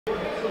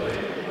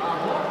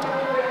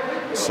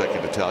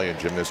second Italian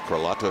gymnast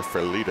Carlotta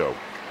Ferlito.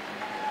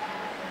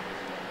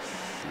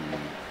 She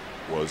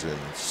was in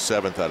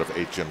 7th out of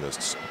 8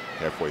 gymnasts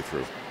halfway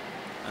through.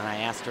 And I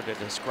asked her to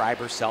describe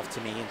herself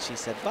to me, and she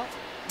said, well,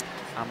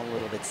 I'm a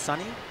little bit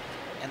sunny,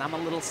 and I'm a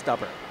little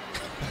stubborn.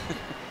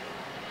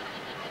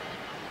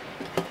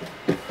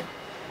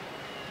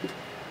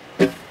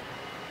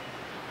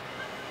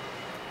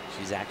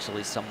 She's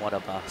actually somewhat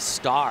of a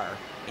star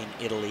in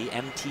Italy.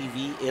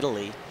 MTV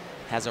Italy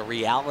has a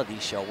reality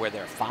show where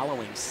they're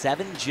following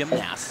 7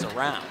 gymnasts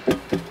around.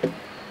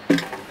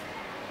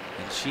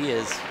 And she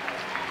is,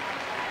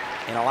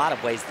 in a lot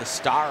of ways, the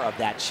star of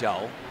that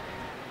show.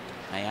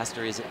 I asked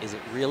her, is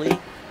it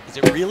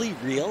really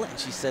real? And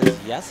she says,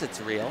 yes, it's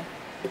real.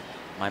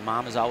 My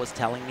mom is always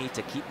telling me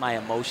to keep my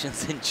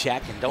emotions in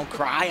check and don't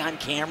cry on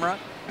camera.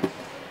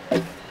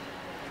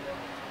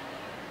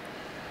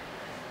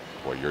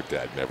 Boy, your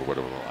dad never would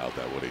have allowed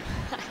that, would he?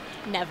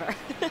 Never.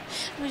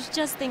 I was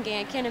just thinking,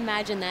 I can't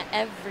imagine that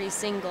every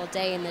single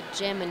day in the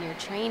gym and you're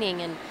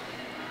training and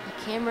the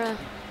camera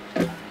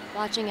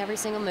watching every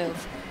single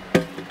move.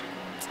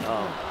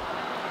 Oh.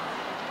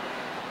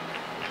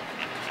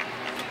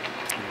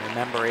 And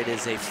remember, it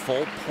is a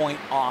full point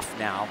off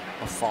now,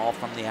 a fall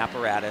from the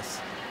apparatus.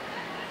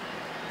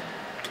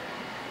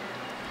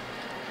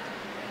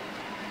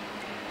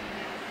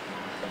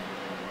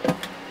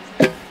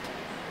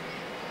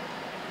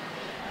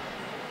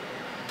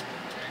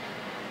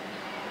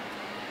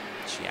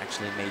 She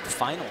actually made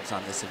finals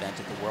on this event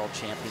at the World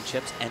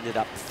Championships, ended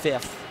up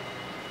 5th.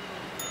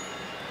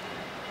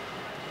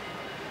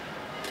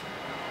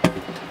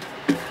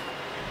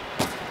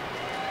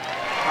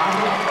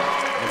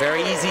 A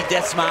very easy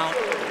dismount.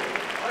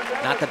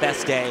 Not the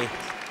best day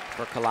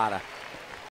for Carlotta.